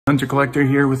Hunter Collector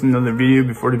here with another video.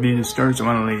 Before the video starts, I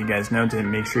want to let you guys know to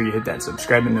make sure you hit that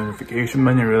subscribe and notification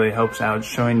button. It really helps out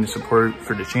showing the support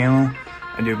for the channel.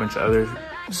 I do a bunch of other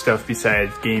stuff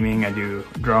besides gaming. I do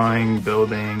drawing,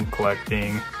 building,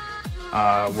 collecting,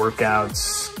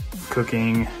 workouts,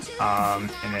 cooking, and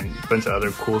then a bunch of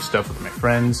other cool stuff with my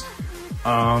friends.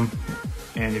 And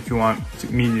if you want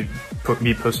me to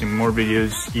be posting more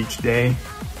videos each day,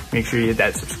 make sure you hit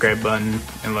that subscribe button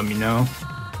and let me know.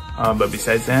 But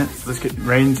besides that, let's get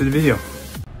right into the video.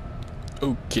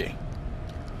 Okay.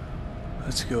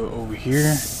 Let's go over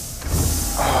here.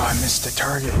 Oh, I missed the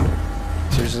target.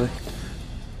 Seriously?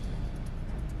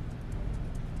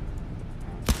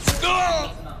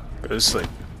 Go to sleep.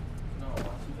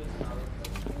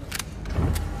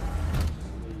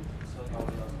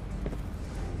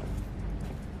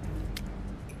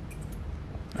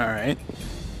 Alright.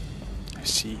 I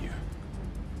see you.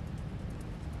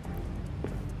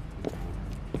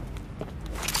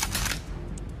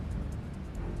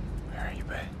 Where are you,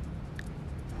 bud?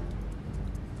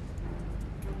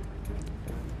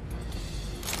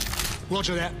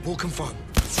 Roger that. We'll confirm.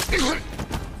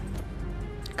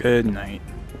 Good night.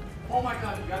 Oh my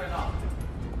god, you got it off.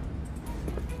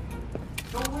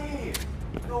 Don't leave!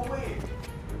 Don't leave!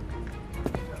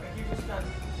 He just got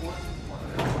one.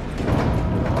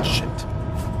 Shit.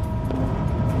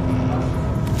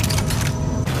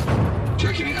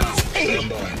 Checking it out. Stand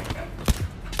by.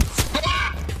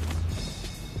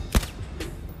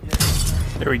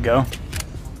 There we go.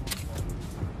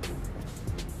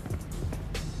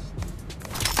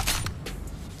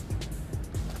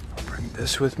 I'll bring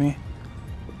this with me.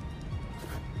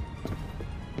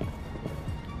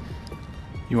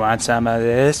 You want some of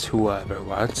this? Whoever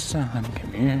wants some,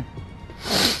 come here.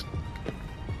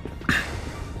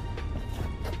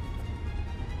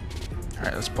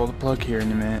 Alright, let's pull the plug here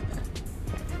in a minute.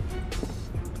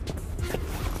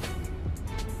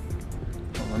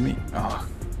 Oh, let me. Oh.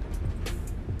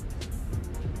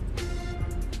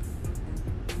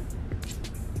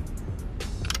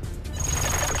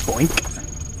 Boink.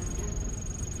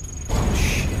 Oh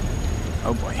shit.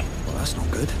 Oh boy. Well, that's not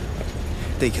good.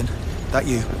 Deacon, that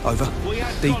you? Over.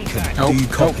 Deacon, Oh, do you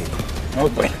copy? Oh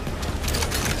boy.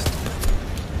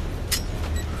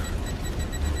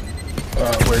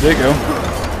 Where'd it go?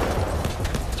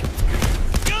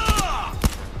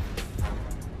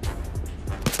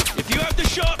 If you have the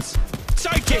shots,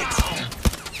 take it!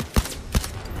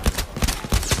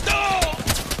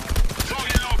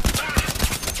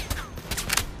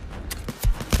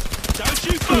 Don't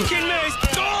you fucking miss!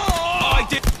 I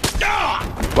did.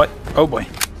 What? Oh boy.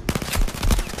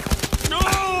 No!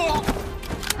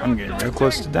 I'm getting real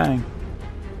close to dying.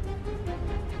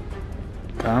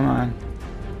 Come on.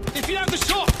 If you have the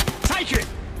shot, take it!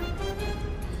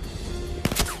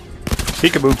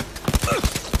 Peekaboo.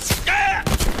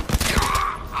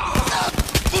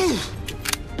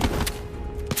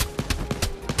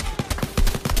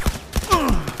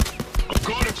 I've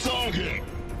got a target.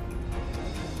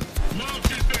 Mark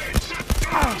his base.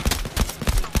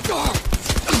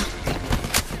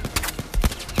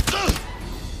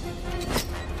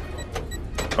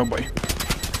 Oh boy.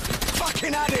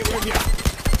 Fucking at it with you.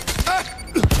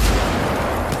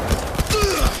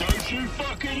 Don't you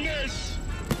fucking miss!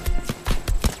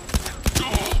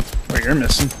 Wait, you're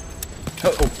missing.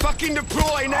 Uh-oh. Fucking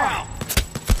deploy now.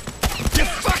 You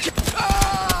fucking.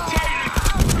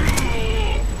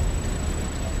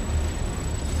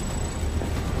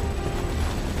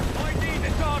 I need the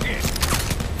target.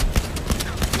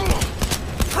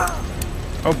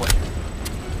 Oh boy.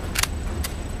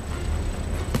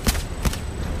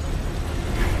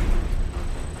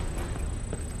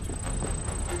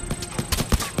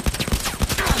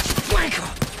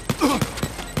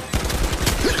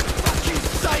 Fucking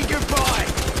say goodbye.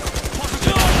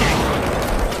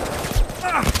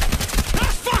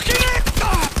 That's fucking it!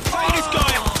 Take this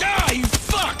guy! Ah, you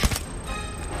fuck!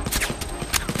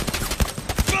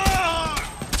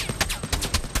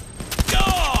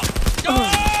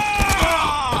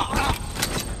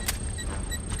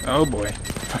 Oh boy.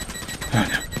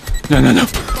 No, no, no.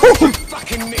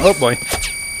 Fucking miss. Oh boy.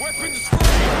 Weapons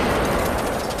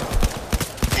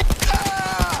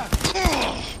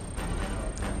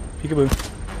Peekaboo.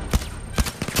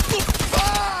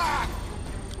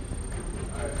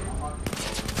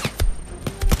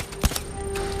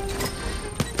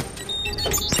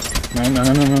 No, no,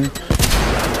 no, no, no.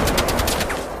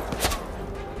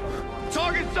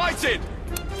 target sighted!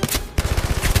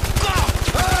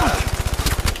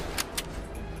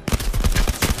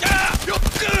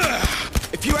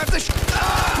 If you have the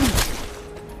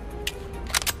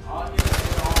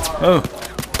Oh.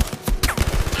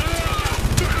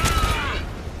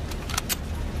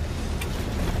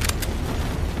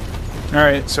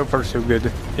 Alright, so far so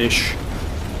good-ish.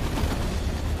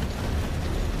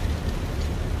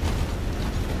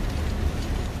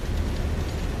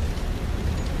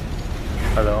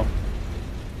 Hello.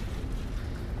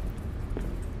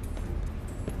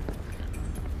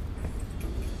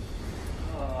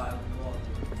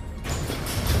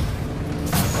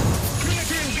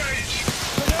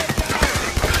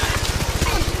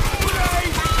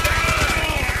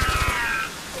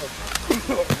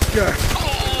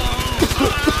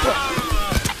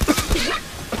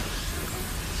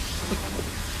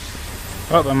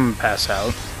 Well, I'm gonna pass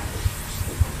out.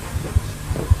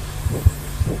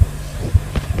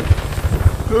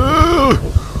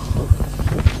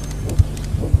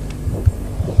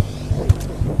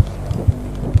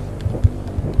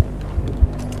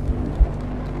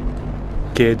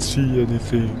 Can't see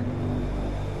anything.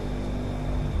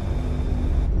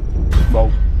 Whoa.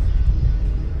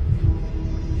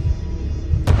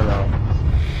 Hello.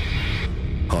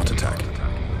 Heart attack.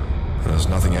 There's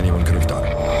nothing anyone could have done.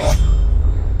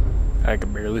 I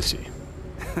can barely see.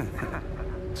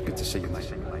 It's good to see you, mate.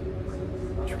 Should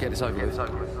we get this over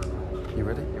with? You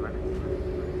ready?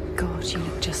 God, you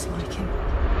look just like him.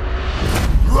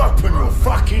 You open your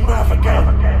fucking mouth again.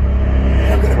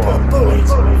 I'm gonna put a bullet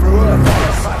through her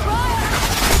face.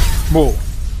 Whoa.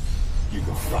 You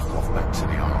can fuck off back to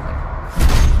the army.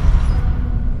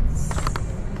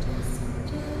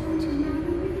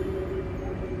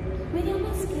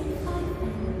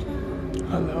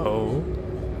 Hello.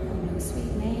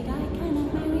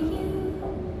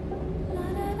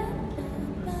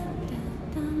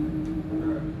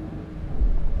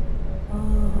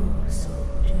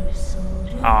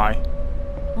 Hi.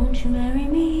 Won't you marry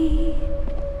me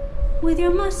with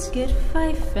your musket,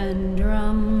 fife, and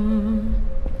drum?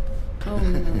 Oh,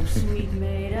 no, sweet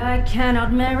maid, I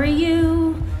cannot marry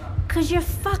you, 'cause you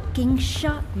fucking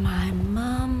shot my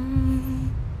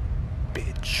mum.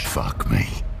 Bitch. Fuck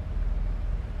me.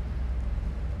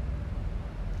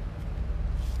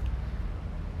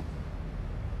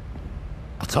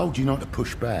 I told you not to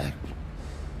push back.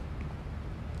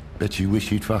 Bet you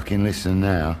wish you'd fucking listen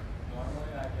now.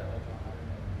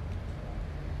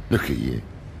 Look at you.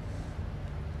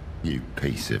 You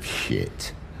piece of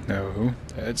shit. No,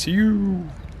 that's you.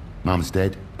 Mum's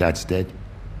dead, Dad's dead.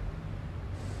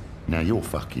 Now you're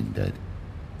fucking dead.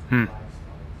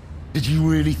 Did you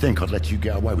really think I'd let you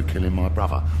get away with killing my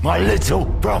brother? My little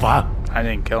brother? I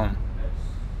didn't kill him.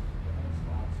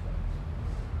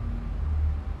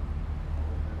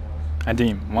 I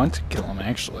didn't even want to kill him,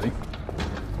 actually.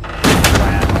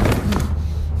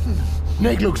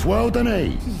 Nick looks well, doesn't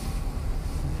he?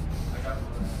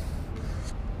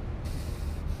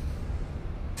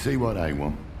 See what they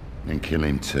want, then kill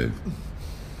him too.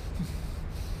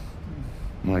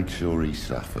 Make sure he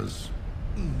suffers.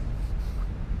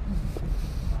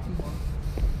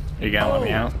 You gonna let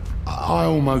me out? I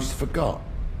almost forgot.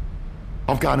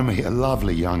 I'm going to meet a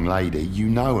lovely young lady. You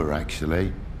know her,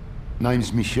 actually.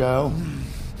 Name's Michelle.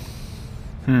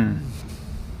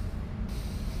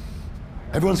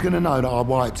 Everyone's going to know that I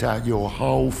wiped out your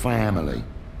whole family.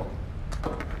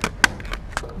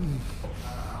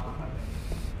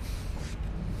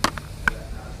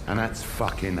 And that's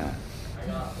fucking that.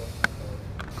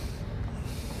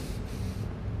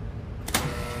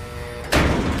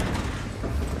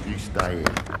 You stay here.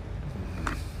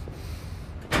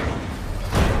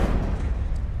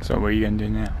 So what are you gonna do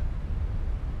now?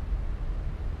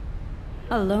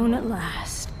 Alone at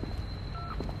last.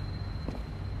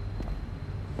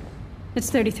 It's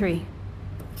 33.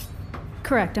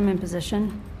 Correct, I'm in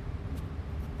position.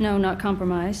 No, not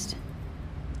compromised.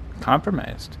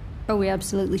 Compromised. Are we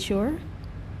absolutely sure?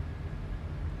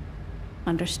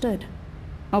 Understood.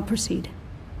 I'll proceed.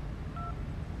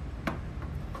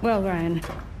 Well, Ryan,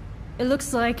 it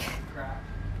looks like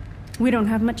we don't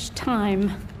have much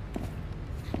time.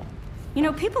 You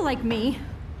know, people like me,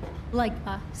 like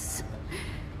us,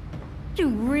 do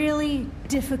really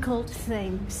difficult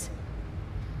things.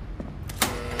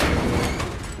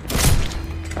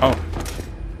 Oh.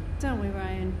 Don't we,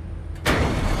 Ryan?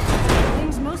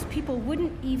 Things most people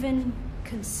wouldn't even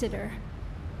consider.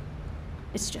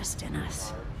 It's just in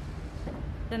us.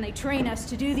 Then they train us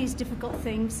to do these difficult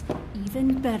things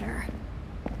even better.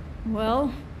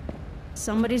 Well,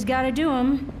 somebody's got to do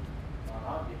them.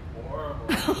 Oh,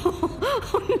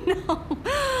 no.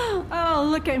 Oh,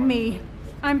 look at me.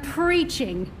 I'm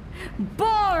preaching.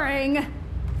 Boring.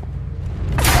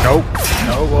 Nope.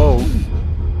 No, whoa.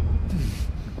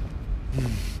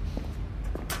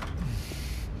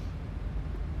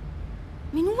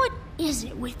 I mean, what is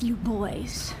it with you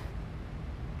boys?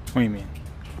 What do you mean?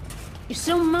 You're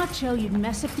so macho you'd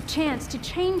mess up the chance to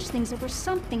change things over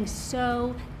something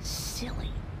so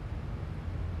silly.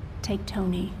 Take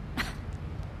Tony.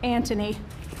 Anthony.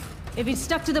 If he'd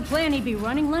stuck to the plan, he'd be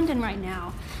running London right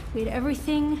now. We had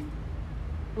everything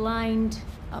lined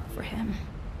up for him.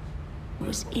 It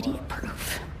was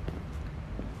idiot-proof.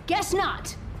 Guess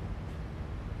not!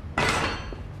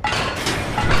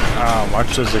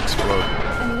 Watch those explode.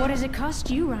 And what does it cost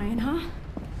you, Ryan, huh?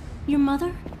 Your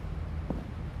mother?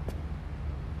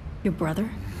 Your brother?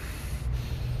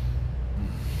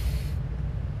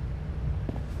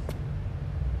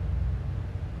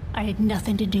 I had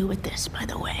nothing to do with this, by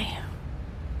the way.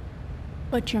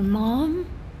 But your mom?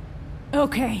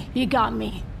 Okay, you got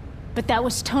me. But that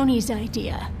was Tony's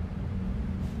idea.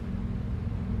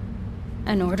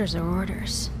 And orders are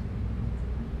orders.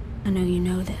 I know you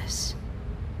know this.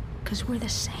 'Cause we're the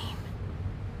same.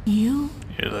 You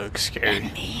look scary.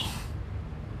 and me.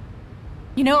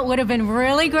 You know what would have been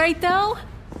really great, though?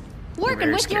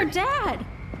 Working with your dad.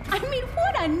 I mean,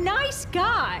 what a nice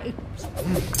guy.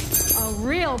 A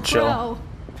real pro.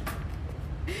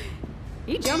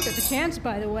 He jumped at the chance,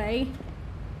 by the way.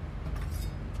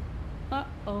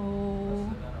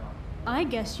 Uh-oh. I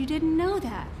guess you didn't know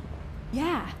that.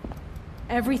 Yeah.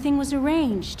 Everything was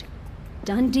arranged.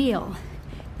 Done deal.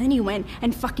 Then he went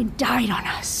and fucking died on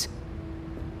us.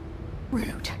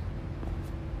 Rude.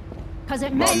 'Cause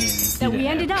it meant that we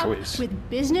ended up with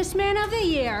Businessman of the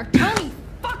Year, Tony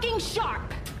fucking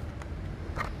Sharp.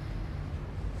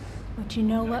 But you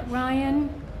know what, Ryan?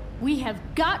 We have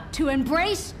got to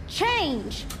embrace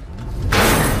change.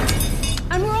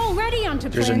 And we're already onto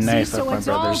Plan C, so it's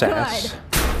all good.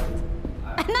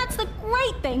 And that's the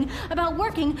great thing about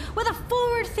working with a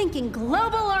forward-thinking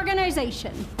global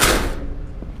organization.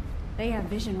 They have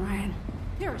vision, Ryan.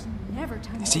 There is never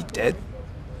time. Is he dead?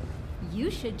 You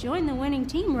should join the winning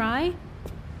team, Rye.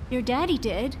 Your daddy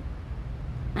did.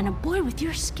 And a boy with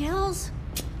your skills?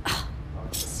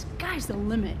 Sky's the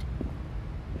limit.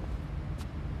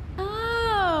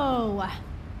 Oh.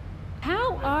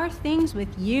 How are things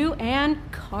with you and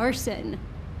Carson?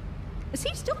 Is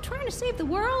he still trying to save the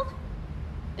world?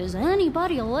 Is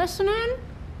anybody listening?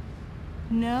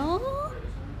 No?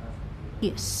 He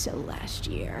is so last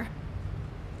year.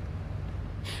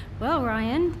 Well,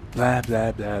 Ryan. Blah,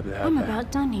 blah, blah, blah, I'm blah.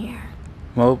 about done here.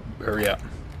 Well, hurry up.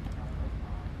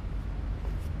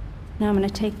 Now I'm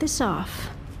gonna take this off.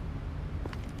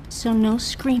 So no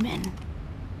screaming.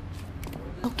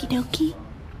 Okie dokie.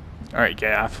 Alright,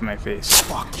 get off of my face.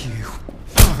 Fuck you.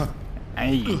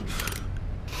 Hey.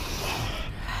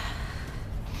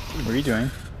 What are you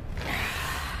doing?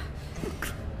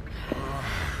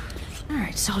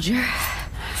 Alright, soldier.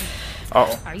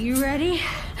 Uh-oh. Are you ready?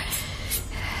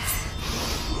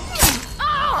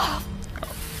 Oh!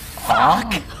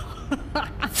 Fuck!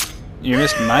 You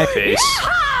missed my face.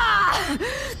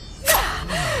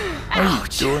 What are you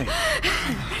doing?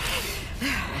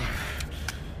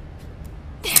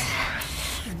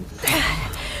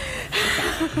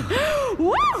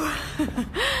 Woo!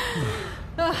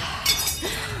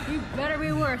 You better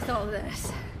be worth all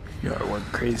this. You are one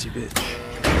crazy bitch.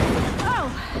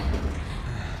 Oh!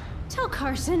 Tell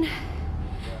Carson.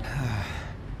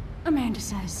 Amanda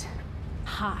says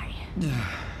hi.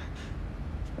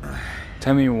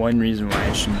 Tell me one reason why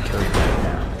I shouldn't kill you right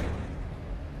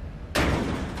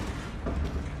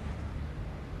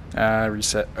now.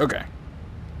 Reset. Okay.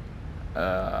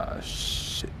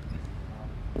 Shit.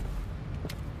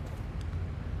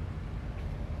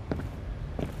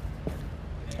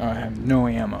 Oh, I have no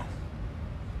ammo.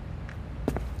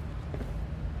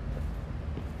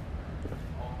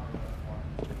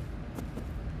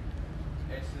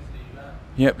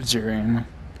 Yep, 0 ammo.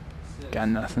 Got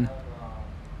nothing.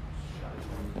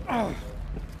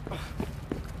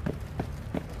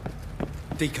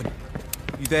 Deacon,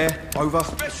 you there? Over.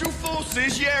 Special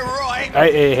forces, yeah, right.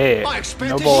 Hey. I No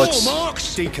expected bullets. more,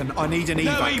 Marks. Deacon, I need an evac.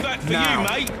 No evac for now. you,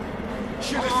 mate.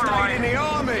 Should have stayed in the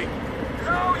army.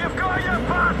 No, you've got your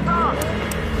pasta!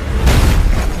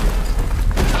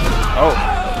 Oh.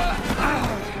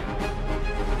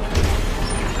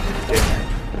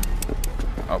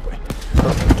 Oh boy.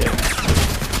 Okay.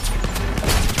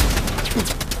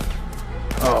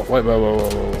 Oh, wait,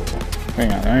 whoa.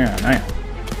 Hang on.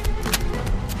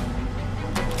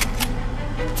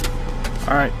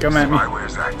 Alright, come at me.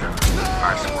 Spyware's active.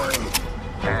 Nice work.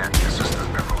 And your sister's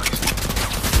been released.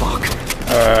 Fuck.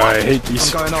 I hate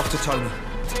these. I'm going after Tony.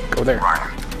 Go there.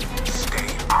 Ryan, stay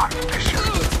on mission.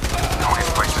 Tony's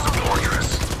place is a fortress.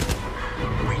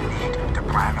 We need to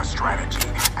plan a strategy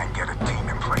and get a team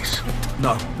in place.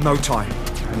 No time.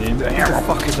 I need the Who the ammo.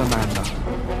 fuck is Amanda?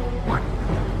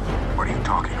 What are you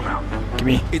talking about?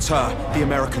 Gimme. It's her, the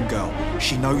American girl.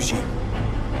 She knows you.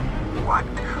 What?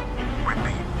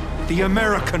 Repeat. The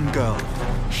American girl.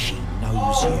 She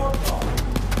knows you.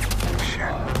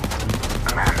 Shit.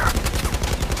 Amanda.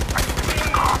 I need to make a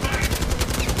call.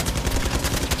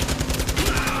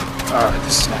 Oh,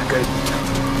 this is not good.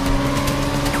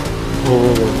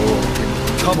 Whoa.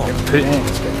 Come on. Put it in.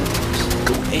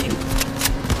 Go in.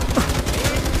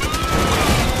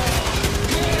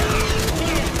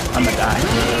 I'm gonna die.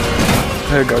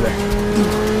 Go there.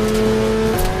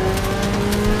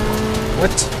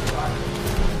 What?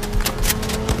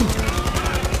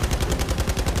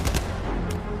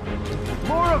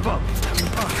 More of them.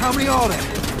 Oh, how many are there?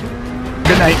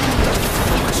 Good night.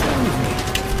 What's wrong with me?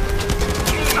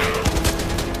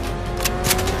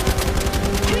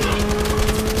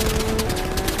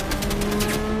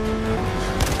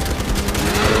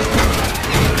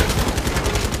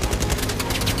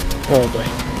 Oh boy.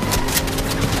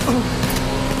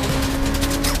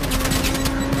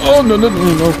 Oh no.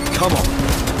 Come on.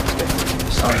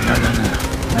 Oh no.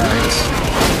 Nice.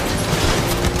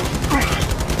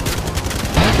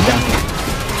 Get down.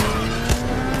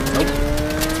 Nope.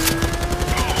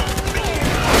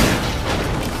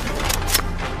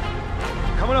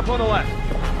 Coming up on the left.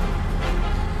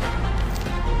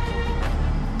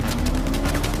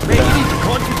 Mate, you need to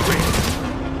concentrate.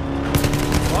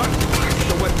 What?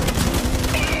 The weapon.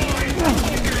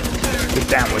 Get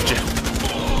down, would you?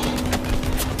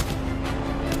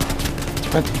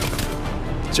 What?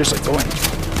 Seriously, go in.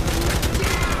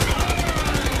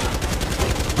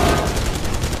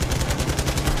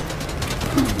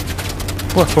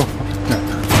 Whoa. No.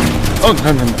 Oh,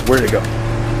 no. Where'd it go?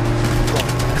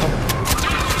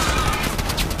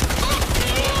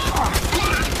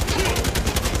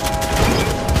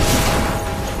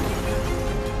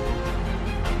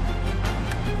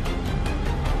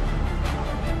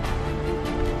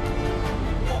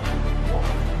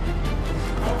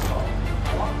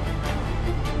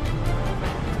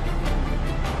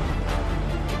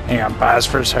 Hang on, pause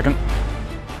for a second.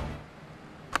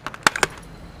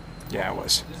 Yeah, I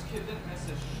was. This kid didn't miss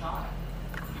his shot.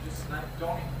 He just snapped.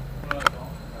 Don't.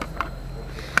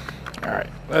 Alright,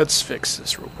 let's fix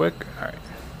this real quick. Alright.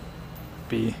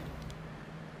 B.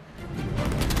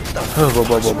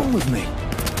 What's wrong with me?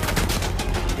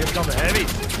 Here come the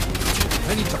heavies.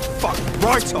 They need to fuck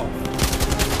right off.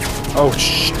 Oh,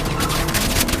 shit.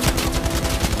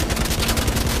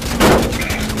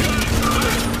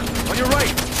 On your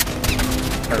right.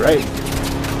 Alright.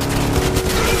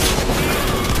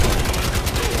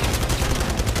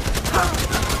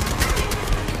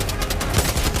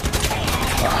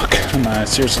 Oh, come on.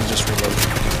 Seriously, just reload.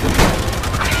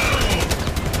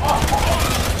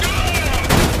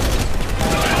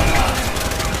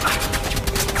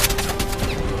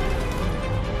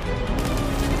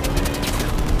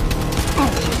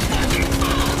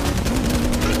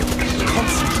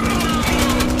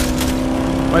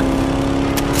 What?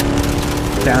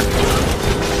 Down.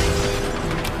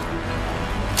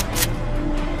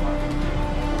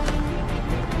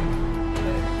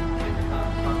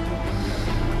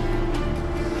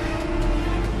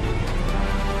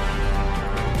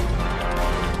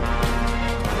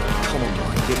 Come on,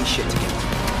 Ryan, get your shit together.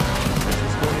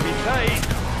 It's going to be tight.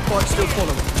 Fight still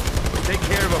following. Take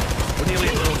care of him. We're nearly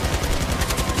alone.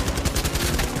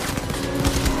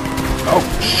 Oh,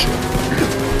 shit.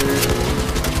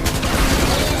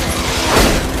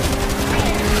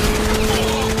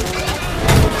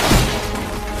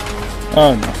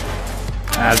 Oh no.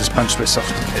 I just punched myself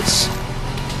in the face.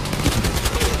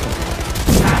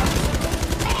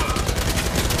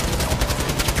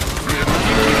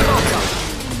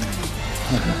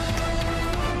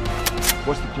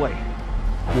 What's the play?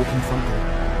 Walk in front door.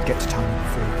 Get to Tony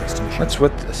before he gets to the ship. What's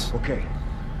with this? Okay.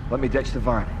 Let me ditch the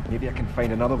van. Maybe I can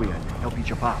find another way in. Help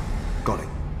each path. Got it.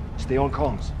 Stay on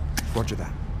comms. Roger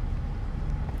that.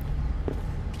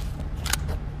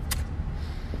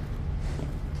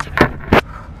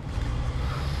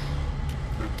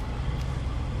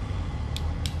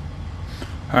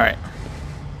 Alright.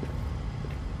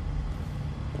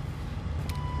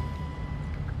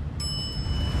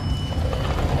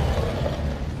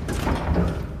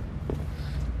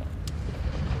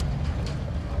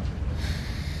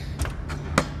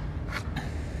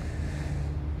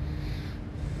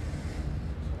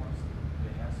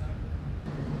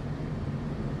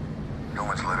 No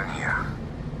one's living here.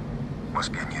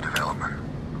 Must be a new development.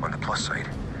 On the plus side,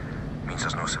 means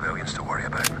there's no civilians to worry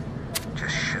about.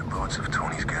 Just shitloads of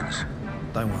Tony's guns.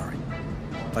 Don't worry.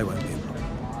 They won't be a problem.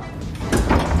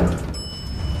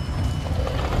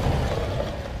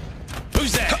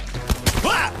 Who's there?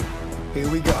 Here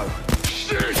we go.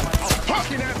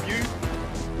 fucking have you.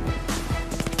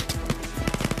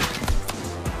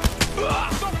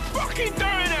 Stop fucking doing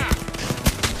that!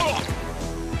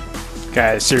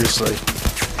 Guys, seriously.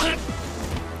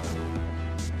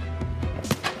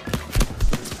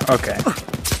 Okay.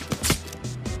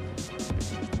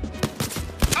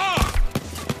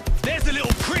 There's a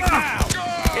little prick now.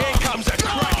 Here comes a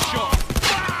crack shot.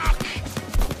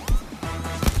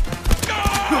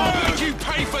 Fuck! Did you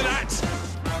pay for that?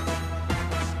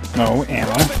 No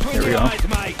ammo. There we go.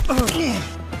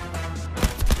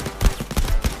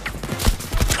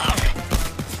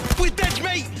 With dead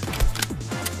meat.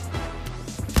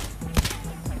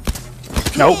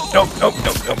 Nope, nope, nope,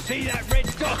 nope, nope. See that red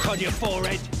dot on your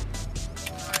forehead?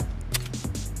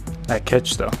 That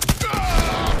catch though.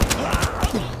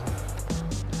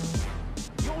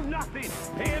 You're nothing.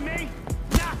 Hear me?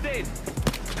 Nothing.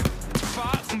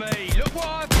 Fuck me. Look what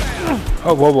I found.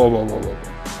 Oh, whoa, whoa, whoa, whoa, whoa.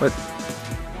 What?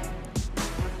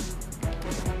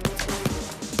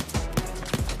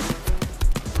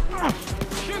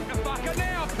 Shoot the fucker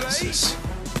now, please.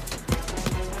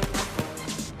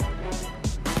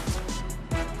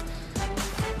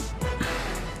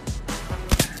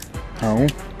 No.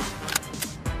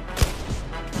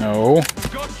 No.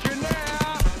 Got you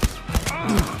now.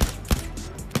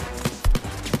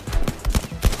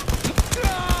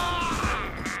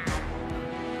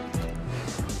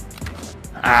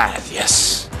 Ah,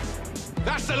 yes.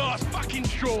 That's the last fucking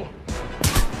straw.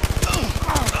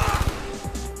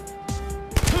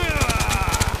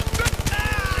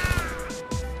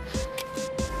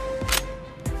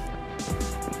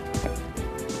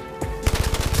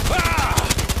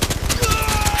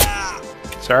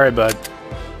 Sorry, bud.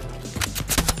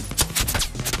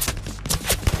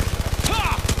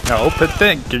 No, put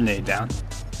that grenade down.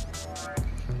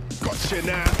 Gotcha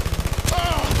now.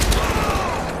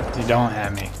 You don't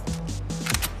have me.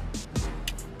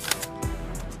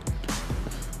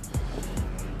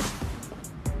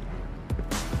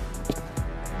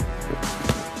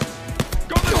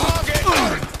 Got the target.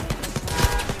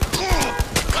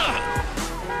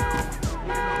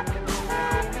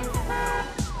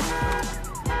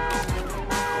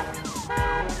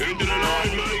 End of the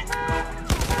line, mate.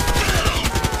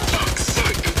 Fuck's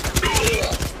sake.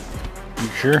 You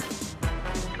sure?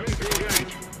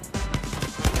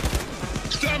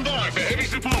 Stand by for heavy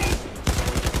support.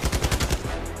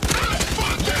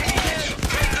 Fuck that!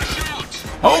 Take the shot.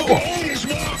 Oh! Orders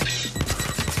marks.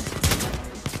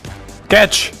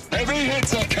 Catch! Heavy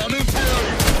hits are coming through.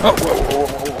 Oh, whoa, whoa,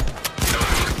 whoa, whoa.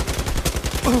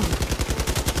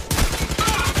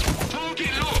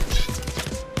 Target locked.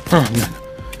 Oh, no.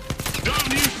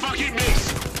 Don't you fucking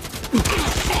miss.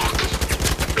 Fuck.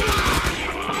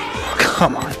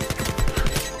 Come on.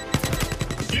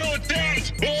 You're dead,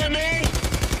 hear me?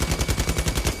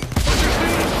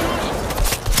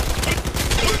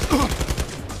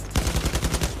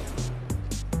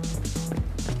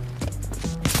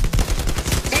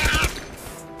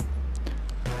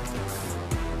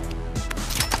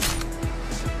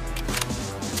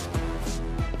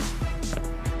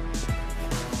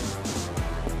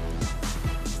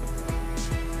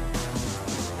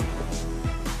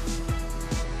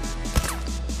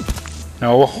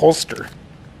 No holster.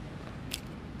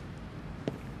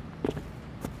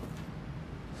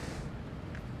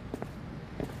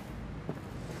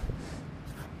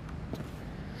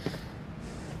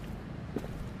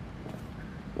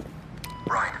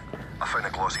 Ryan, I found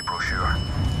a glossy brochure.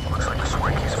 Looks like the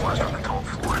Swanky's flashed on the top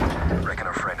floor. Reckon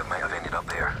a friend of mine have ended up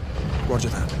there. Roger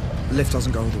that. The lift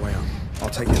doesn't go all the way up.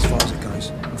 I'll take it as far as it goes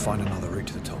and find another route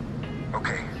to the top.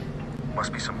 Okay.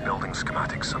 Must be some building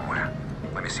schematics somewhere.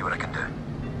 Let me see what I can do.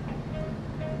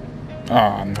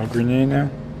 Oh, no grenade now?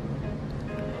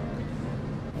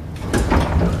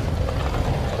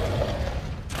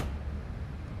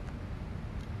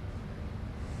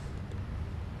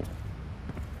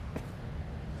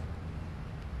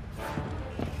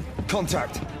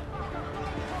 Contact.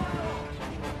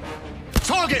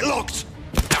 Target locked.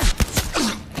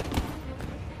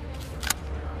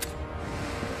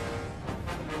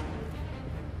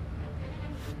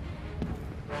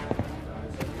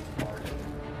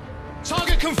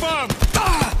 Target confirmed.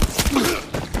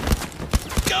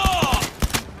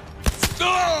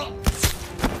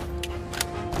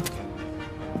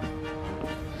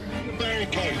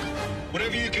 Barricade.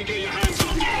 Whatever you can get your hands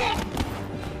on.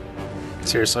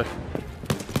 Seriously.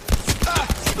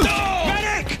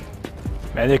 Medic!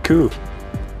 Medicu.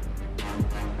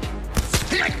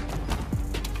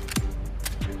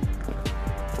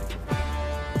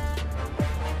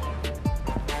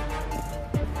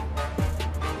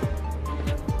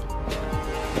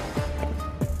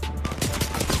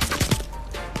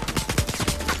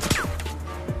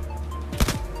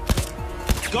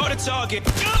 got a target.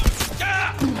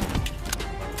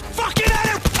 Fucking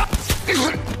hell!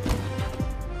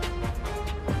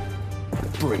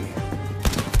 Brilliant.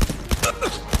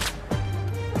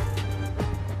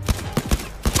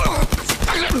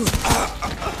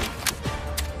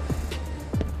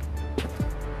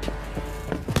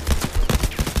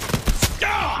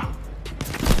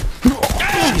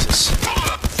 Jesus.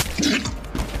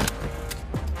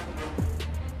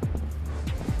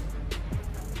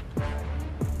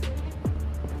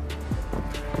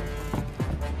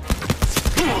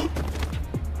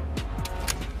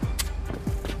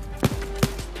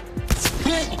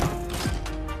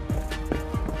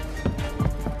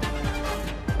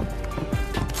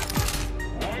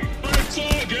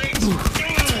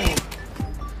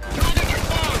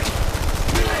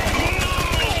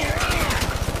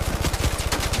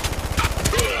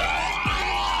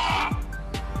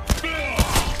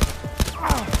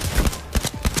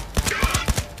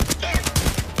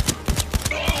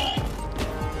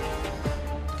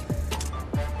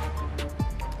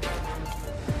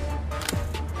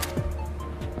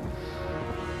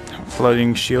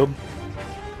 Floating shield.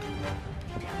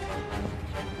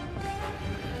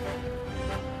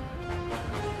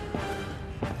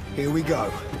 Here we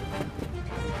go.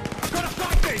 Gotta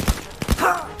fight me!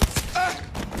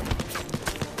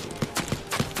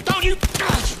 Don't you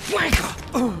wanker!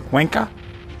 Wanker?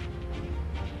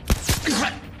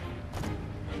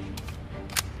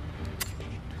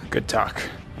 Good talk.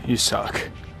 You suck.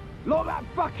 Lock that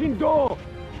fucking door!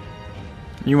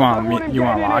 You want me? You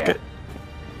want to lock it?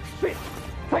 Shit!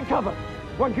 Take cover!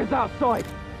 Wanker's outside!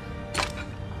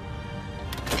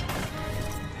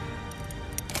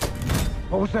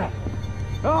 What was that?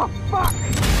 Oh, fuck!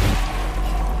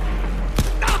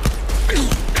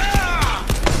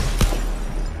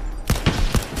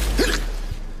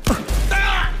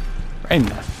 Right in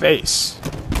the face.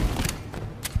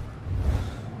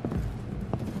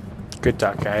 Good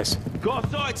talk, guys. Got a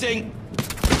sighting!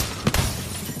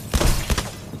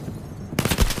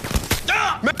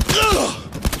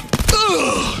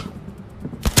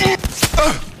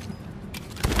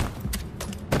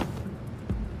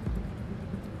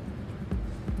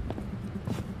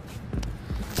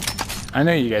 I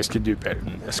know you guys could do better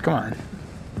than this. Come on.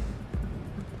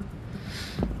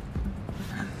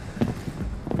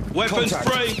 Weapons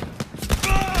free!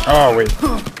 Oh, wait.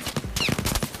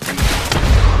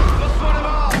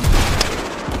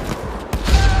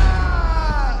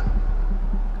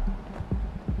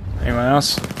 Anyone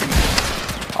else?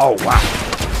 Oh, wow.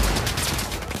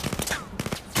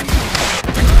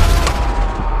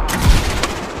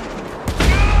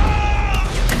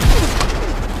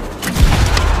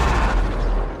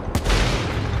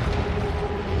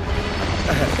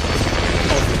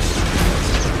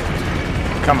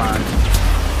 Come on.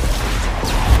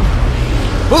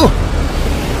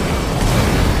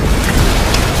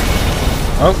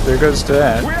 Oh, there goes to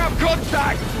that. We have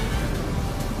contact!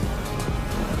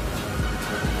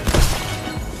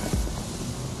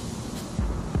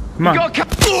 Come on.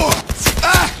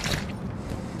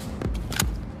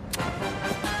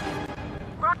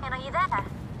 Ryan, are you there?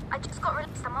 I just got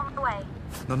released. I'm on my way.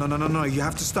 No. You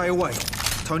have to stay away.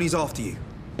 Tony's after you.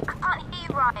 I can't hear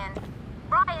you, Ryan.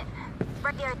 Ryan,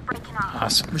 radio's breaking up.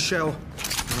 Awesome. Michelle,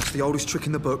 that's the oldest trick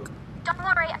in the book. Don't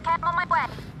worry, okay, I'm on my way.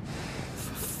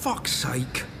 For fuck's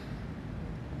sake.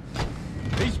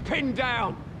 He's pinned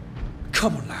down!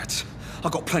 Come on, lads. I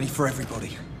got plenty for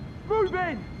everybody. Move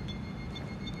in!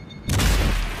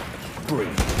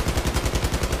 Brilliant.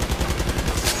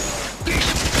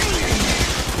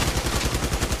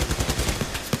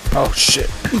 Oh, shit.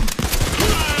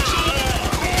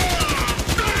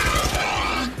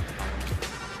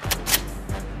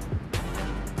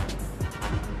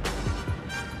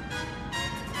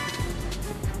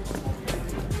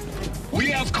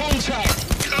 We have contact!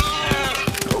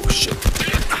 Oh, shit.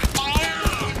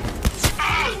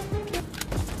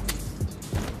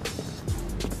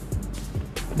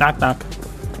 Knock, knock.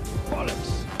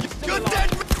 Bollocks! You're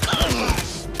dead!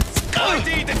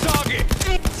 ID the target!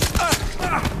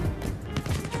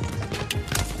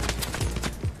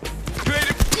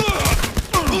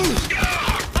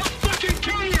 I'll fucking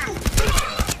kill you!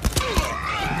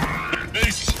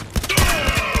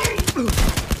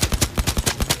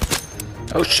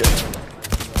 Oh, shit.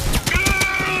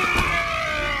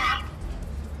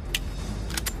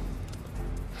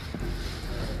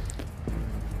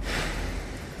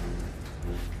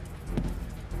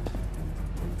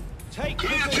 Take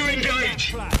Clear to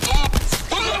engage! Move!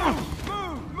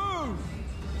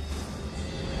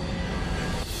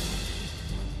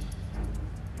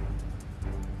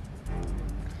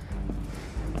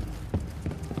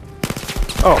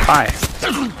 Oh, hi.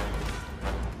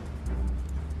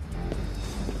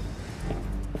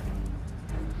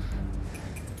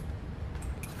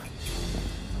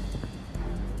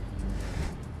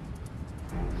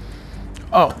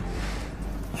 Oh.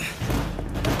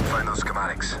 Find those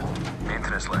schematics.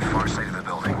 Maintenance left far side of the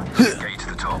building. Get you to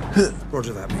the top.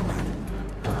 Roger that, big man.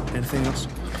 Anything else?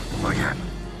 Not yet.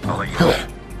 I'll let you know.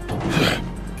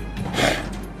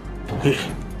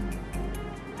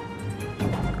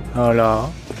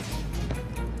 Hello.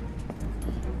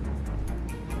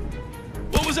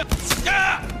 What was that?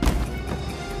 Ah!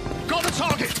 Got the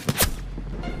target!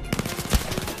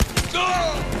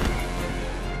 Oh!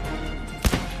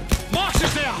 Marks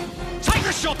is there! Take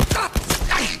the shot!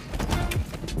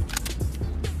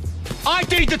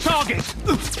 ID'd the target!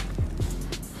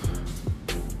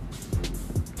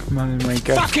 Come on, wake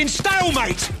up. Fucking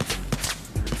stalemate!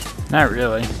 Not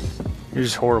really. You're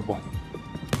just horrible.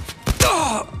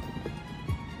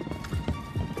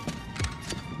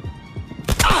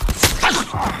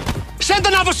 Send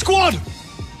another squad!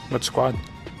 What squad?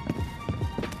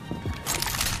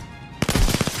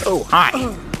 Oh, hi.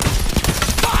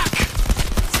 Fuck!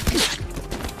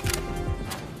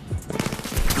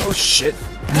 Oh, shit.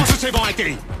 Positive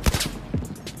ID!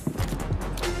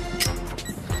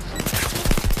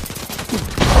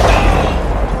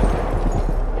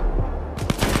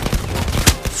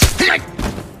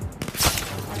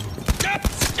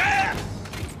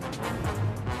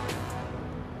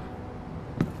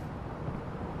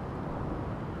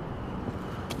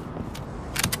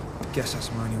 Guess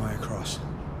that's my only way across.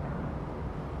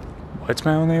 What's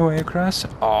my only way across?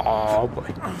 Oh,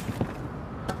 boy.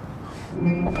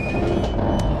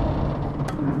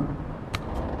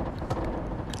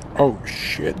 Oh,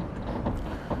 shit.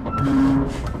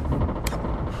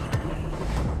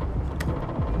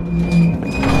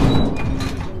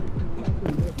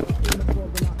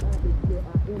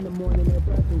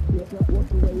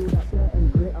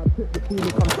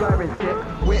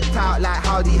 Whipped out like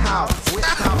howdy how.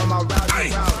 Whipped out on my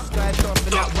rowdy round. Skirted off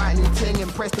in that white new ting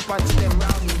and pressed a bunch of them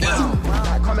rowdy round.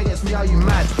 Like, come against me, are you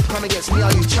mad? Come against me,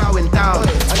 are you chowing down?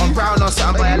 I'm brown or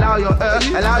something, but allow your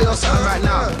something right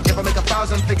now. If I make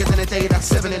 1,000 figures in a day, that's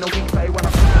 7 in a week, pay when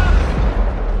I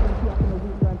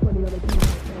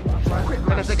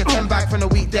take a 10 back from the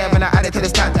week there, when I add it to the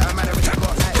stat that I might have already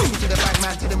got. Like, to the bank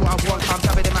man, tell them what I want, I'm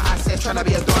tapping in my assets, trying to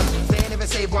be a don. They ain't never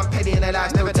save 1 penny in their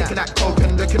lives, never taking that coke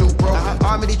and looking all broke. I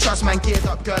don't really trust man, geared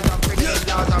up gun, I'm bringing it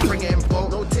loud, I'm bringing it in bulk.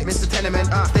 Mr. Tenement,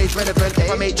 stage relevant, if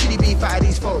I make chili beef out of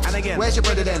these folks. And again, where's your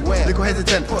brother then? Where? Little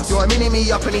hesitant, you're mini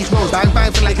me up in these roads. Bang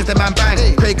bang, feel like it's the man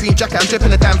bang. Grey green jacket, I'm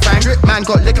dripping the damn fang. Man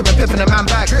got liquor and pip in the man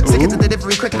bag. Sick of the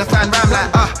delivery, quick in the fan ram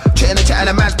like, chitting the chat and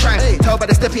a man's prank. Tell by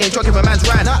the steppy ain't jogging with man's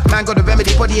ran. Man got the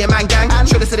remedy, body and man gang.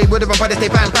 Should've said they would've run, but they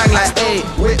bang bang like, hey.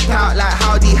 Whipped out like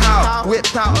howdy how.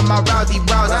 Whipped out on my rowdy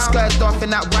rounds. I skirted off in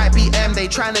that white BM. They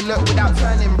trying to look without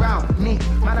turning round. Me,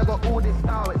 man, I got all this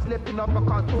style. It's slipping off, I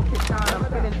can't talk it down. I'm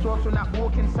feeling sauce from that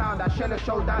walking sound. I shell a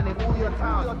showdown in all your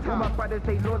towns. All my brothers,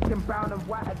 they lords in brown and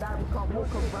white. And that we can't walk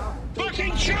around.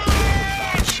 Fucking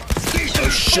charge! Oh,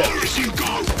 shit.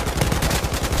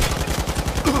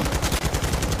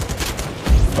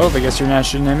 Oh, I guess you're not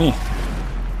shooting at me.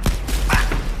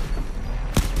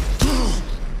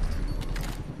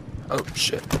 Oh,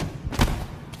 shit.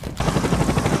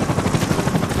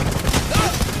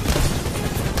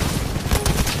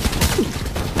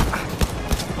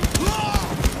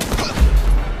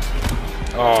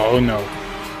 Oh, no.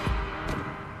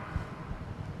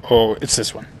 Oh, it's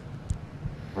this one.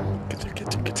 Get there,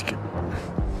 get there, get there, get there.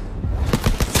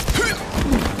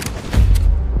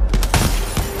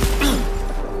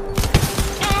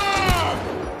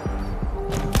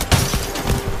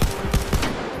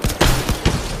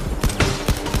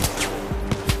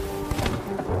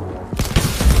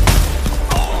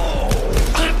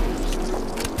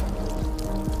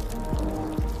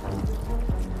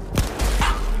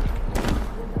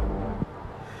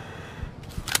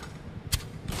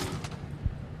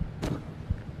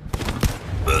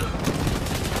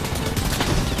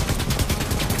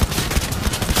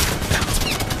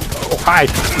 Hi.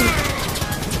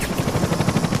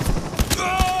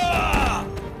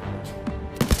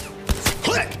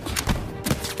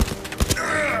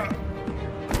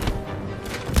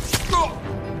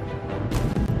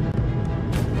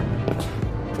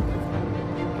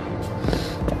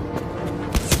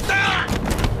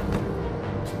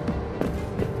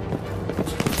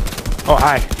 Oh,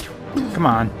 hi. Come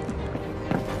on.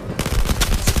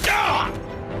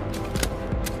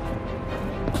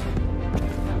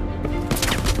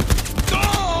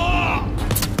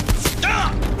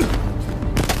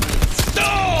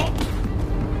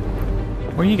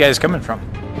 Where are you guys coming from?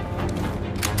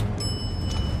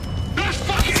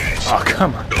 Oh,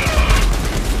 come on.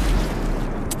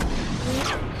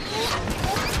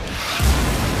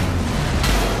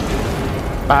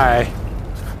 Bye.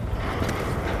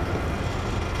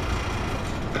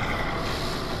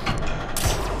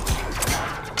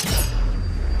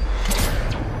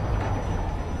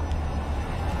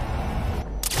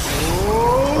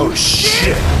 Oh,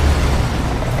 shit.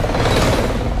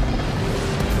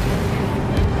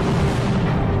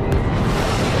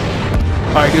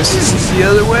 I guess this is the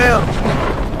other way out.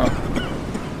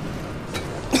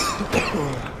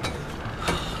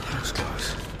 That was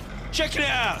close. Check it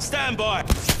out. Stand by.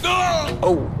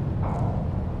 Oh.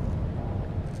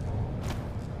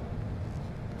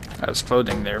 I was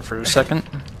floating there for a second.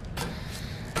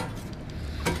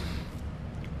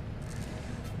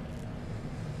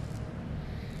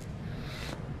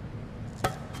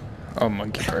 Oh,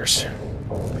 monkey purse.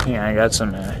 Yeah, I got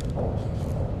some.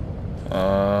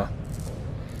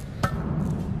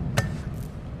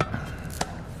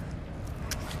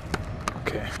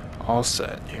 Okay, all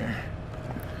set here.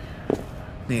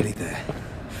 Nearly there.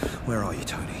 Where are you,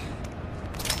 Tony?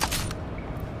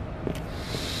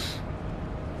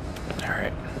 All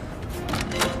right.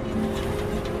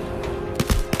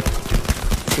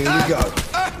 Here we go.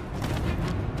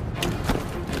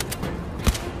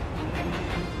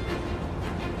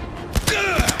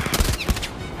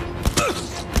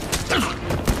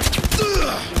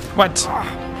 What?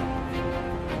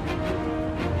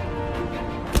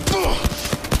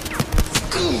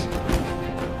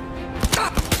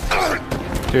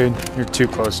 Dude, you're too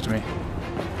close to me.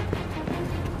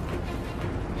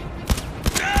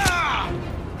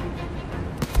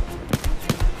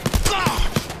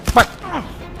 What?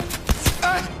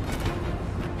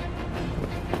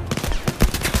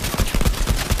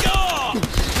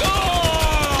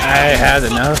 I had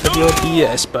enough of your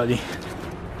BS, buddy.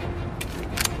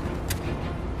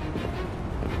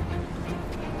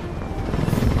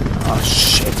 Oh,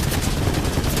 shit.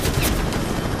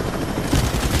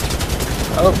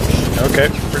 Oh, okay,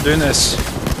 we're doing this.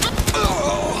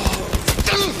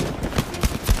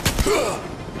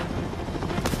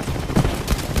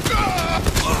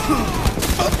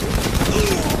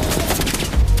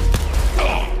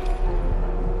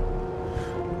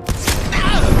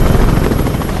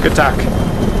 Good talk.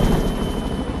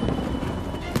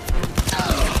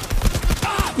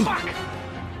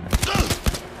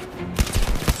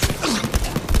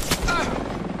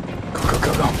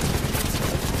 Go.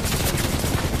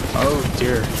 Oh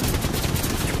dear.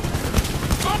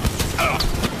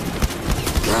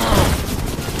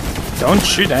 Don't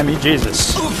shoot at me,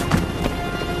 Jesus.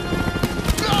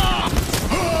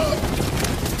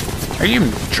 Are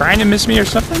you trying to miss me or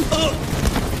something?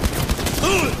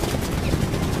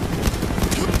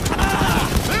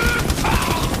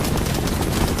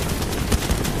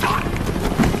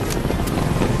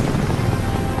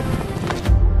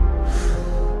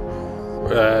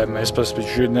 Am I supposed to be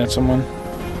shooting at someone?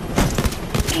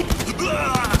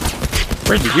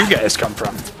 Where did you guys come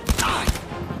from?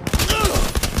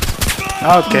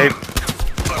 Okay.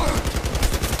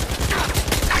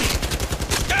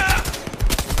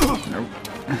 Nope.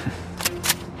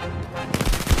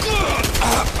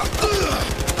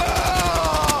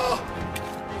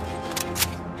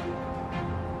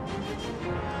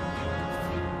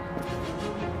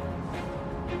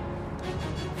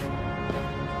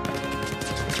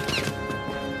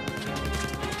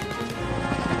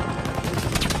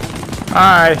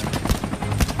 Hi.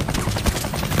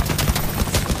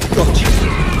 Gotcha.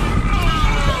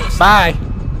 Bye.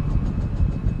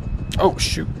 Oh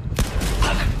shoot.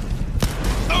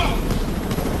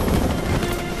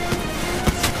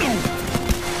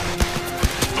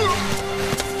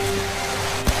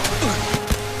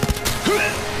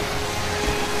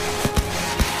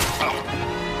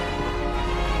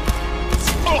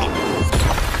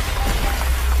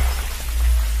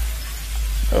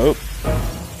 Oh.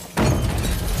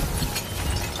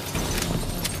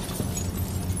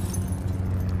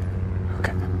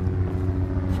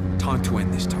 Time to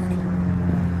end this, Tony.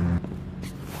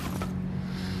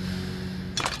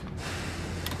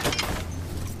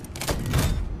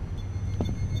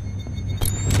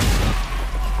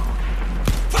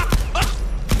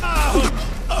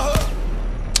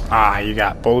 Ah, you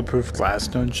got bulletproof glass,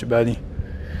 don't you, buddy?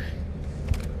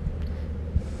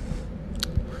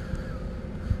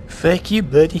 Fuck you,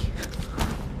 buddy.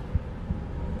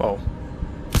 Whoa.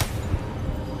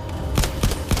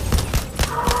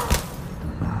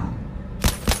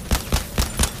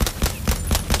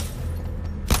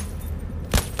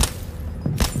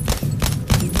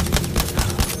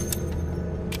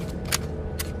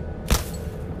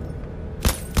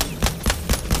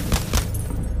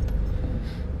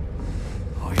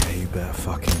 better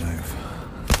fucking move.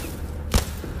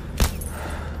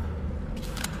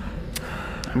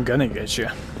 I'm gonna get you.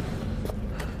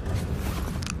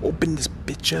 Open this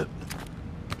bitch up.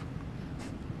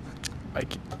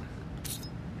 Like.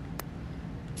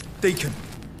 Deacon.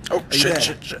 Oh shit,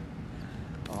 shit, shit.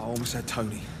 Oh, I almost had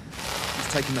Tony. He's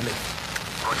taking the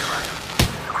lift. Roger that.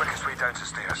 The quickest way down to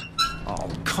stairs. Oh,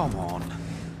 come on.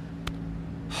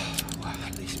 Well,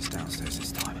 at least it's downstairs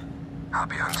this time.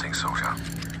 Happy hunting, soldier.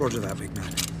 Roger that, big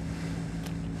man.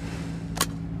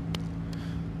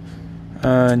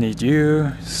 Need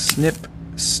you. Snip,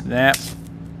 snap,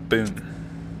 boom.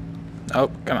 Oh,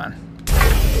 come on.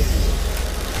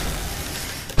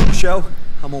 Michelle,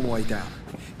 I'm on my way down.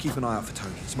 Keep an eye out for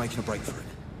Tony. He's making a break for it.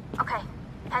 Okay,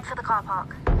 head for the car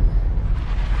park.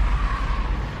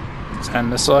 Is that a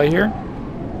missile I hear?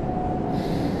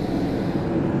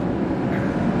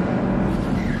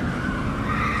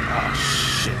 Oh,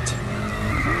 shit.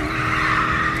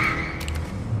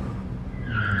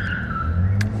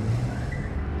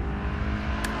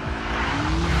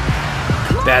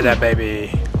 Dada,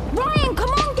 baby. Ryan, come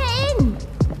on, get in!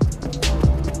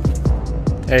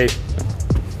 Hey.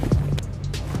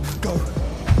 Go.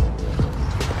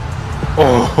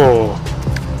 Oh.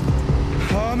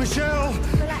 Michelle!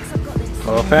 Relax, I've got this.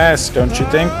 Go fast, don't you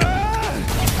think?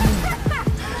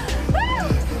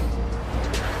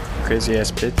 Crazy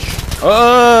ass bitch.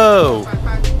 Oh!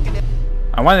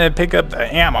 I wanted to pick up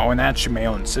the ammo and not shoot my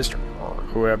own sister or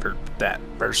whoever that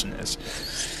person is.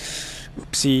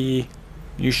 Oopsie.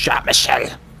 You shot Michelle.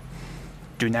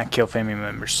 Do not kill family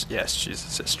members. Yes, she's a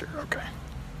sister. Okay.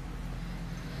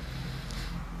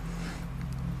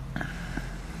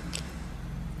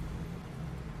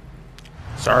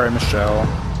 Sorry, Michelle.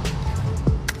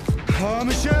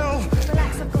 Michelle!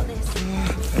 Relax, I've got this.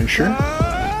 Are you sure?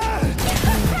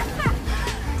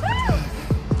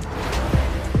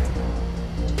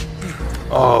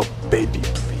 Oh, baby,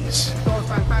 please.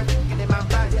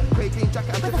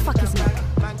 Where the fuck is Nick?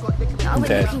 I went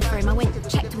Dead. looking for him. I went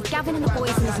checked with Gavin and the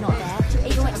boys and he's not there. I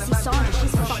even went to see Sandra.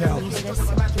 She's fucking useless.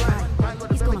 You're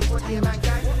right. He's gone off to Tony.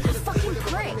 That fucking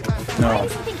prick. No. Why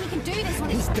does he think he can do this when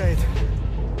He's it's dead.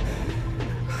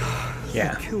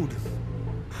 Yeah. I killed him.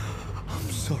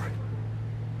 I'm sorry.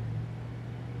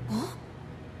 What?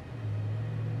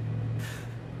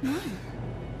 No.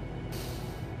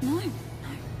 No. No.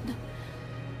 No.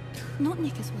 Not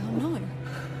Nick as well, no. No.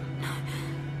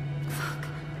 Fuck.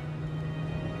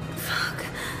 Fuck.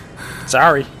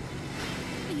 Sorry. Are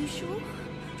you sure?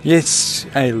 Yes,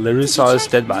 I literally saw his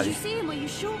dead Did body. you see him? Are you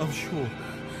sure? I'm sure.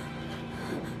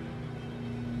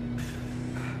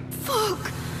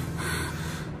 Fuck!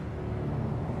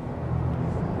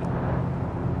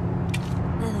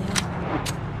 There they are.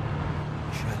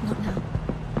 Not now.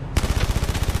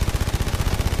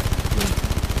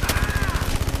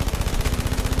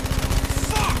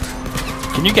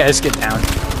 Can you guys get down?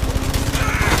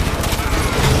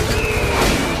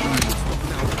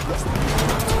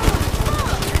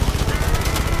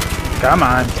 Come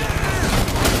on.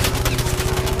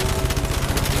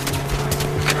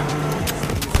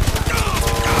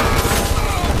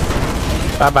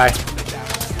 Bye-bye.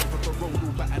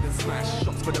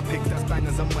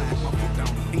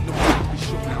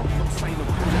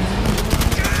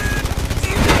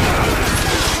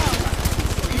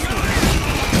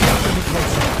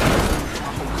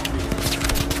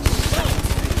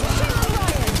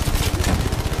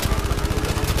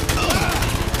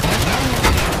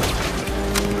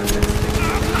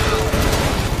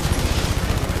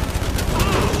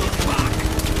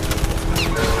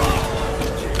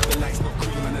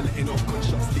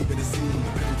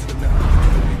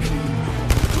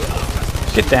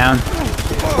 Get down.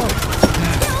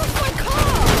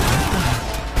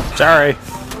 Sorry.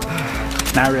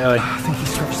 Not really. I think he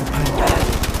scratched the paint.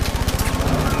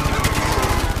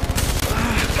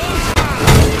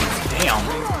 Damn.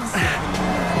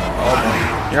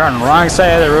 Oh, you're on the wrong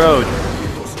side of the road.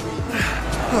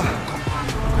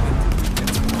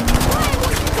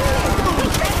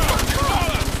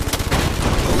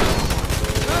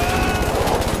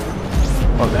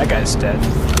 Oh, that guy's dead.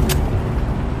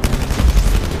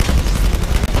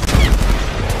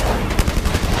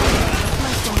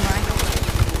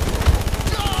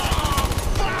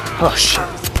 Oh shit.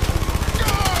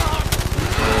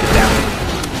 Get down.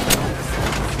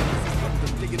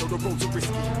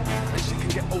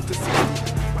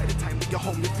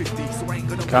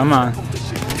 Come on.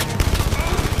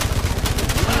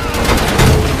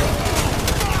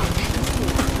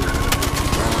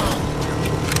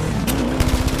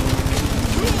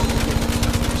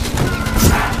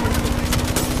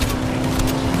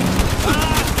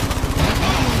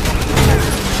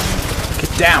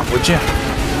 down, would you?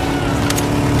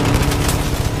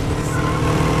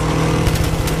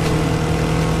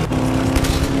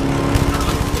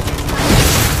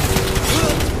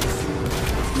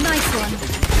 Nice one.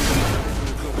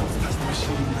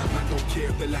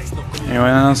 Anyone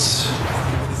else?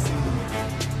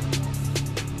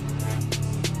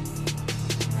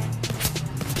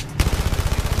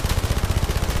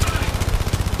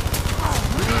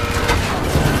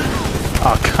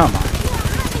 Oh, come on.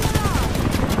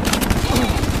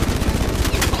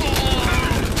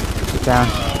 Get down.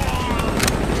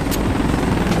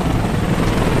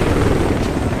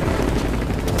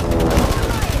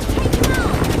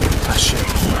 Oh, shit.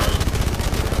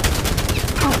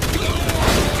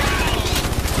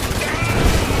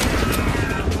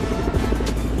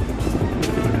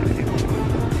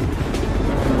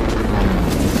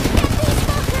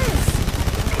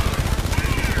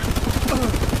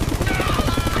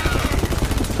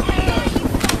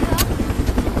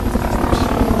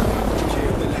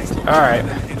 Alright.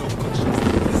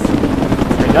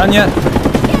 Are you done yet?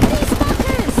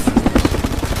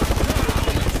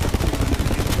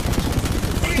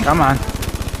 Come on.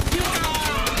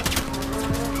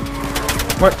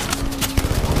 What?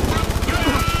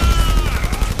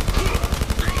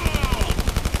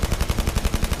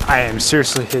 I am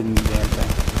seriously hitting the damn thing.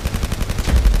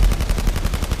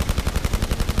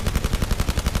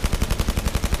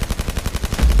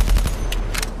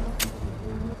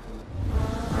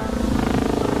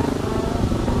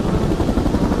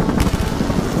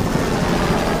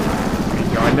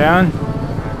 Down.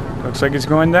 Looks like it's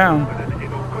going down.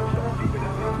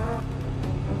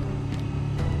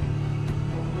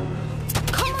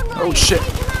 Oh shit.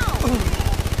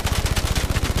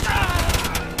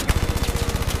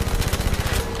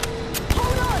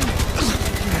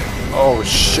 Oh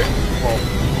shit. Whoa.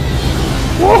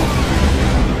 Whoa.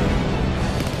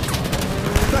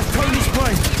 That's Tony's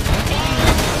plane.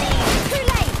 Too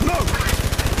late. No.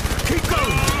 Keep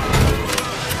going.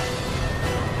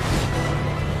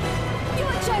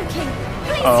 You're joking.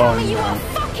 Please Oh, tell me you no. are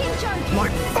fucking joking.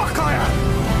 Like fuck I am.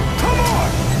 Come on.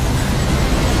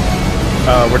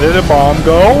 Where did the bomb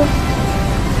go?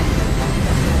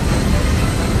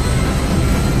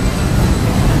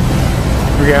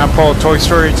 We gonna pull Toy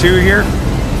Story 2 here? Are you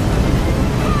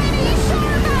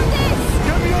sure about this?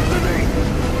 Get me underneath.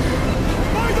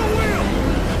 By the wheel.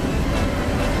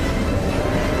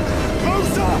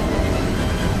 Closer.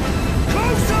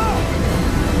 Closer.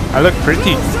 I look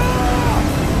pretty.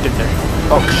 Get there.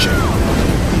 Oh shit.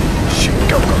 Shit,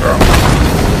 go, go, go.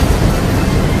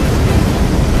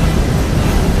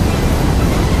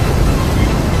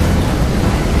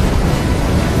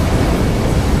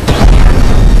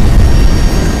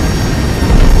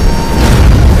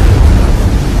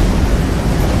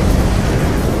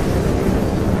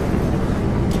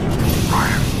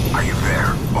 Ryan, are you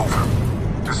there? Over.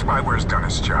 The spyware's done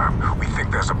its job. We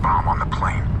think there's a bomb on the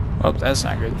plane. Oh, that's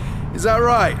not good. Is that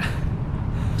right?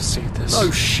 Save this.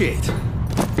 Oh shit.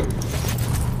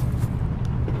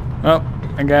 Oh,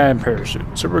 I got a parachute,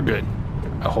 so we're good.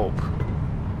 I hope.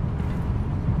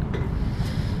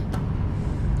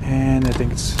 And I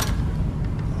think it's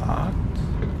locked.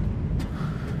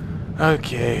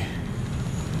 Okay.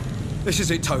 This is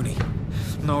it, Tony.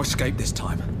 No escape this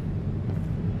time.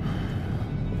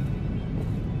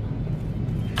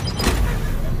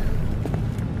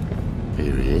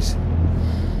 Here he is.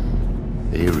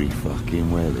 Here he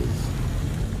fucking well is.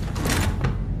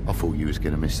 I thought you was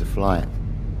gonna miss the flight.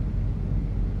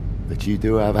 But you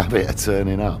do have a habit of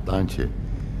turning up, don't you?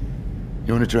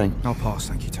 You want a drink? I'll pass,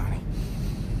 thank you, Tony.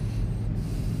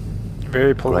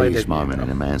 Very polite. Greatest moment in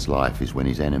a man's life is when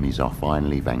his enemies are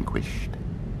finally vanquished.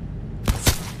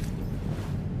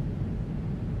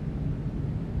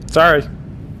 Sorry.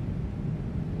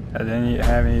 I didn't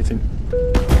have anything.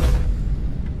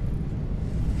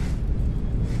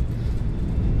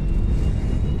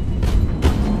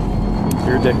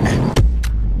 Your dick.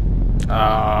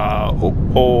 Oh.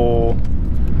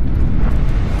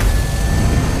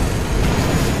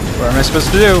 What am I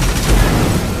supposed to do?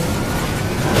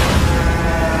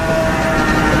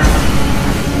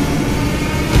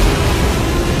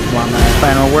 Want my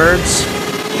final words?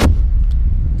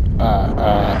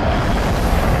 Oh.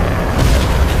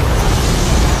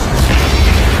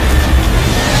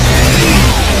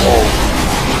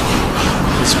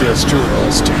 This feels too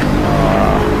realistic.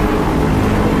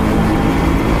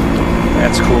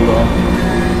 That's cool though.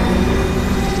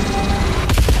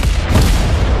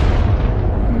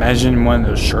 Imagine one of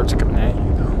those sharks coming at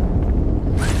you though.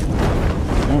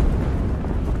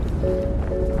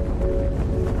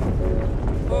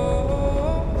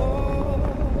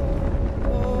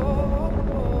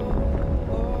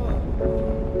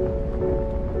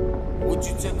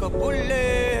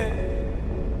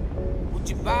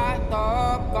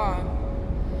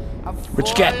 What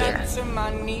you got there?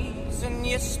 And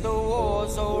yes, the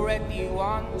war's already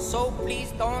won, so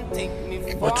please don't take me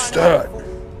for What's that?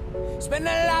 Spend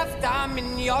a lifetime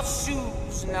in your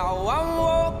shoes. Now I'm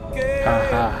walking.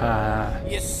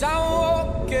 Yes, I'm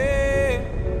walking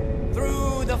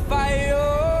through the fire.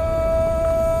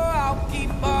 I'll keep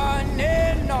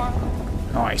burning on.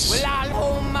 Nice. Well, I'll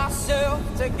hold myself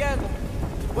together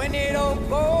when it all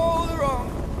goes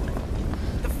wrong.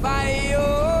 The fires,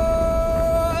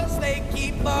 they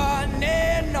keep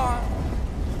burning on.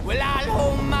 Well, I'll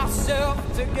hold myself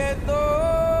together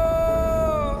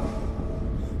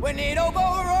when it all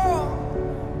goes wrong.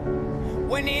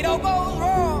 When it all goes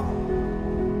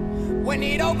wrong. When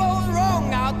it all goes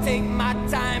wrong, I'll take my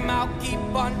time. I'll keep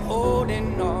on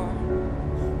holding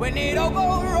on. When it all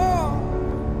goes wrong.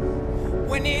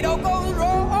 When it all goes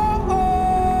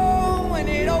wrong. When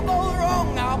it all goes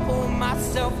wrong, I'll pull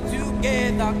myself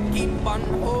together. Keep on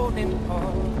holding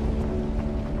on.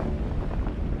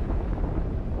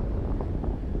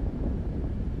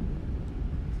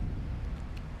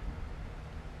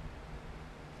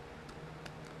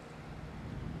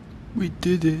 We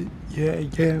did it.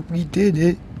 Yeah, we did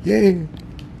it. Yeah.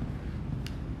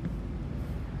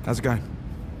 How's it going?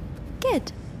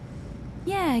 Good.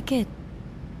 Yeah, good.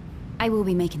 I will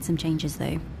be making some changes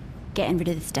though. Getting rid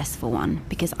of this desk for one,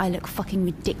 because I look fucking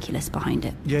ridiculous behind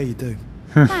it. Yeah, you do.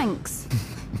 Thanks.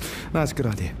 No, that's a good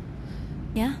idea.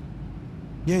 Yeah?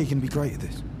 Yeah, you're gonna be great at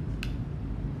this.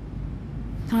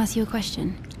 Can I ask you a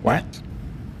question? What?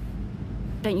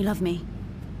 Don't you love me?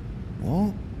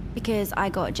 What? Because I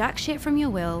got jack shit from your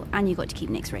will, and you got to keep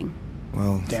Nick's ring.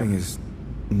 Well, the thing is,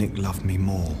 Nick loved me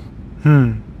more.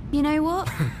 You know what?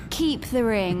 Keep the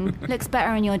ring. Looks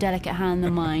better in your delicate hand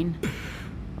than mine.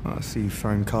 I see you've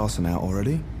thrown Carson out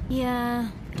already. Yeah.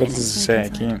 What does it say? I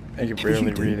can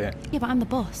barely read it. Yeah, but I'm the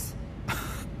boss.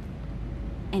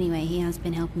 Anyway, he has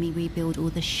been helping me rebuild all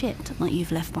the shit that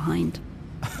you've left behind.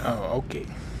 Oh, okay.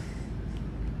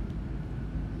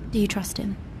 Do you trust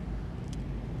him?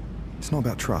 It's not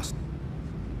about trust.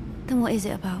 Then what is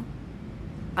it about?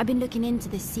 I've been looking into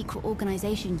this secret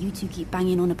organization you two keep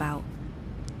banging on about.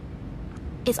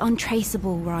 It's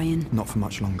untraceable, Ryan. Not for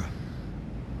much longer.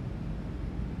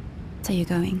 So you're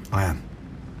going? I am.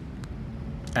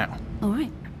 Ow.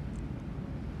 Alright.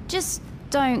 Just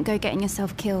don't go getting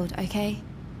yourself killed, okay?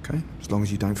 Okay, as long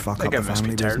as you don't fuck up I the must be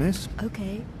family tired. business.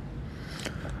 Okay.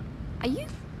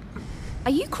 Are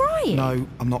you crying? No,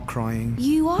 I'm not crying.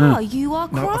 You are. You are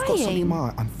crying. No, I've got something in my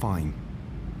eye. I'm fine.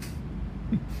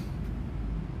 Do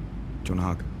you want a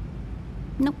hug?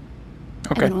 Nope.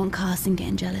 Okay. I don't want Carson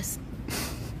getting jealous.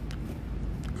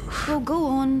 Well, go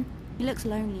on. He looks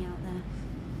lonely out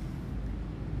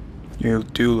there. You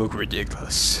do look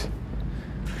ridiculous.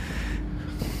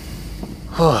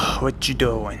 Oh, what you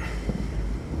doing?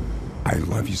 I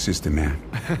love you, sister, man.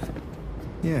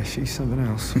 Yeah, she's something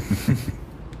else.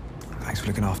 Thanks for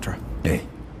looking after her. Hey.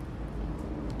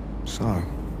 So?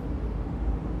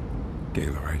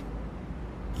 Gayla, right?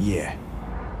 Yeah.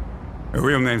 Her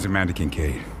real name's Amanda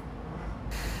Kincaid.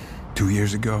 2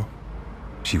 years ago,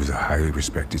 she was a highly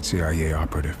respected CIA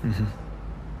operative.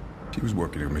 She was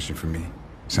working her mission for me.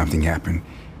 Something happened.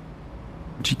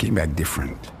 She came back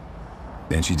different.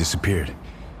 Then she disappeared.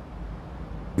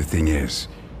 The thing is,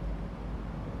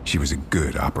 she was a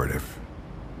good operative.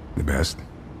 The best.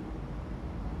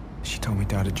 She told me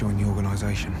Dad had joined the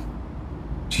organization.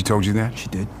 She told you that? She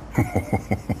did.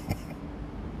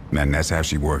 Man, that's how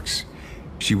she works.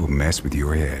 She will mess with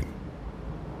your head.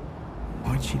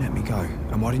 Why did she let me go?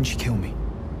 And why didn't she kill me?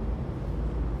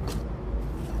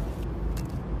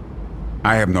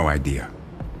 I have no idea.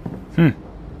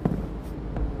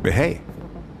 But hey,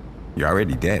 you're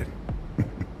already dead.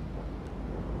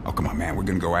 Oh, come on, man. We're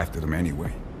gonna go after them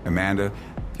anyway. Amanda,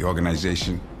 the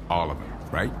organization, all of them,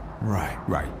 right? Right.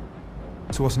 Right.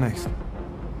 So what's next?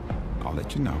 I'll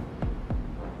let you know.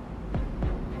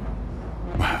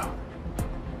 Wow.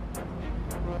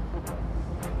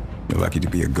 You're lucky to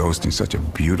be a ghost in such a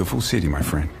beautiful city, my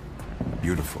friend.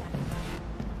 Beautiful.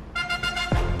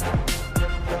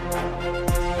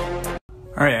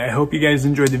 Alright, I hope you guys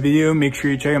enjoyed the video. Make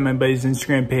sure you check out my buddy's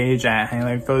Instagram page at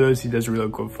Highlight Photos. He does really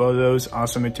cool photos.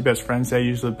 Also, my two best friends that I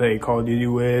usually play Call of Duty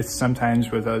with, sometimes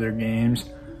with other games.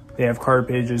 They have card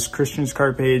pages. Christian's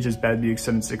card page is Bad Buick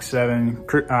 767.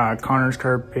 Connor's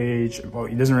card page, well,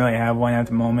 he doesn't really have one at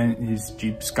the moment. His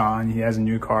Jeep's gone. He has a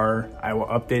new car. I will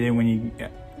update it when he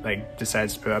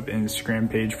decides to put up an Instagram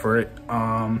page for it.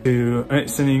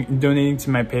 Donating to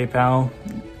my PayPal.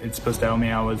 It's supposed to help me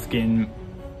out with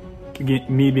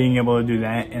me being able to do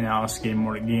that, and also getting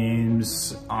more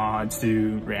games to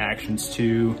do reactions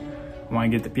to.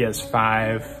 want to get the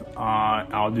PS5,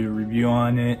 I'll do a review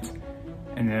on it,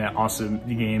 and then also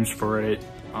the games for it,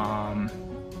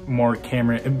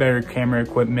 better camera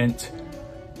equipment,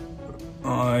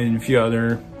 and a few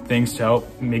other things to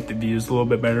help make the views a little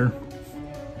bit better.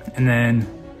 And then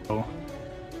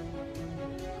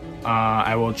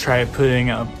I will try putting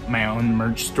up my own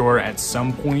merch store at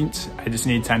some point. I just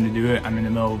need time to do it. I'm in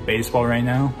the middle of baseball right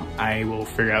now. I will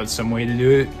figure out some way to do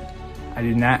it. I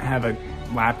do not have a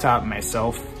laptop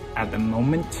myself at the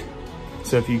moment,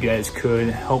 so if you guys could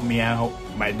help me out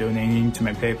by donating to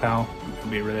my PayPal, it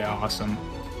would be really awesome.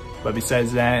 But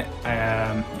besides that,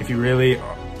 if you really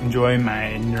enjoy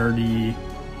my nerdy,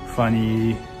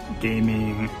 funny,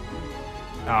 gaming,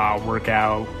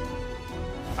 workout,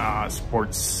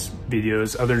 sports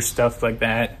videos, other stuff like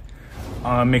that,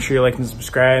 make sure you like and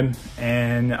subscribe,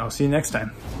 and I'll see you next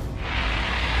time.